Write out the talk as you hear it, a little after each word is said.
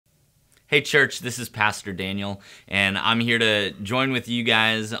Hey church, this is Pastor Daniel, and I'm here to join with you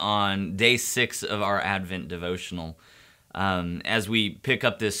guys on day 6 of our Advent devotional. As we pick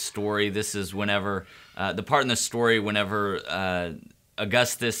up this story, this is whenever, the part in the story whenever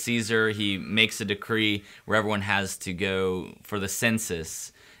Augustus Caesar, he makes a decree where everyone has to go for the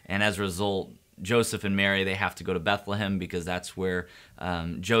census, and as a result, Joseph and Mary, they have to go to Bethlehem because that's where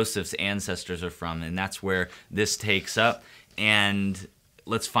Joseph's ancestors are from, and that's where this takes up. And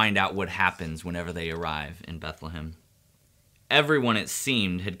let's find out what happens whenever they arrive in Bethlehem. Everyone, it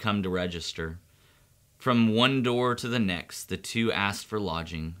seemed, had come to register. From one door to the next, the two asked for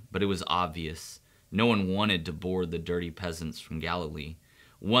lodging, but it was obvious. No one wanted to board the dirty peasants from Galilee.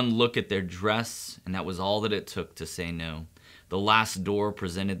 One look at their dress, and that was all that it took to say no. The last door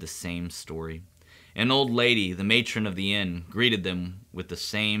presented the same story. An old lady, the matron of the inn, greeted them with the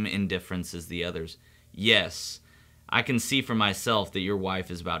same indifference as the others. "Yes, I can see for myself that your wife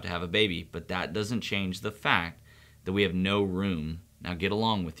is about to have a baby, but that doesn't change the fact that we have no room. Now get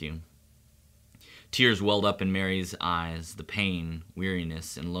along with you." Tears welled up in Mary's eyes. The pain,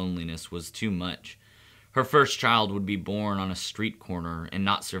 weariness, and loneliness was too much. Her first child would be born on a street corner and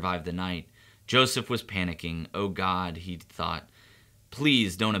not survive the night. Joseph was panicking. "Oh God," he thought,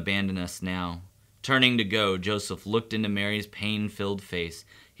 "please don't abandon us now." Turning to go, Joseph looked into Mary's pain-filled face.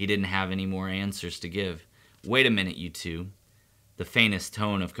 He didn't have any more answers to give. "Wait a minute, you two." The faintest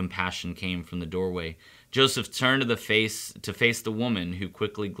tone of compassion came from the doorway. Joseph turned to face the woman, who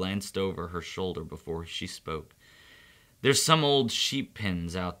quickly glanced over her shoulder before she spoke. "There's some old sheep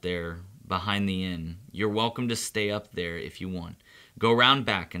pens out there behind the inn. You're welcome to stay up there if you want. Go round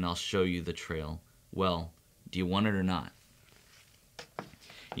back and I'll show you the trail. Well, do you want it or not?"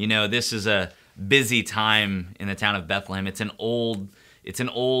 You know, this is a busy time in the town of Bethlehem. It's an old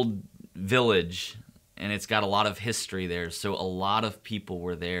village, and it's got a lot of history there, so a lot of people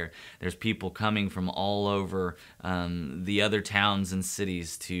were there. There's people coming from all over the other towns and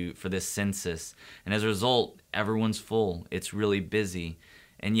cities for this census, and as a result, everyone's full. It's really busy,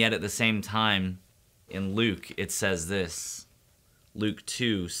 and yet at the same time, in Luke, it says this. Luke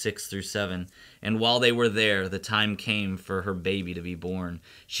 2, 6 through 7. "And while they were there, the time came for her baby to be born.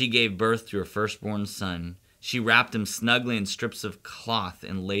 She gave birth to her firstborn son. She wrapped him snugly in strips of cloth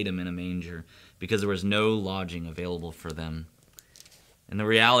and laid him in a manger, because there was no lodging available for them." And the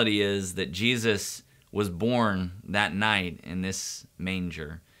reality is that Jesus was born that night in this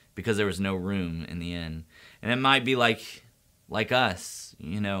manger because there was no room in the inn. And it might be like us,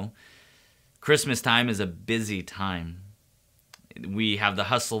 you know. Christmas time is a busy time. We have the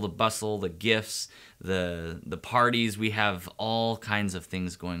hustle, the bustle, the gifts, the parties. We have all kinds of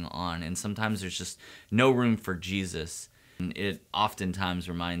things going on, and sometimes there's just no room for Jesus. And it oftentimes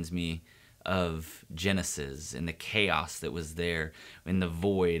reminds me of Genesis and the chaos that was there, and the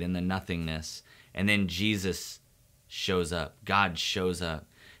void and the nothingness. And then Jesus shows up. God shows up.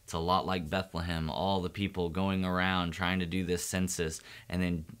 It's a lot like Bethlehem, all the people going around trying to do this census, and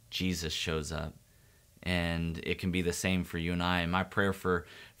then Jesus shows up. And it can be the same for you and I. And my prayer for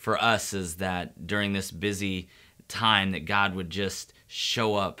us is that during this busy time that God would just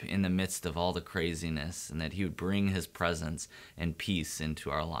show up in the midst of all the craziness, and that he would bring his presence and peace into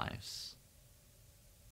our lives.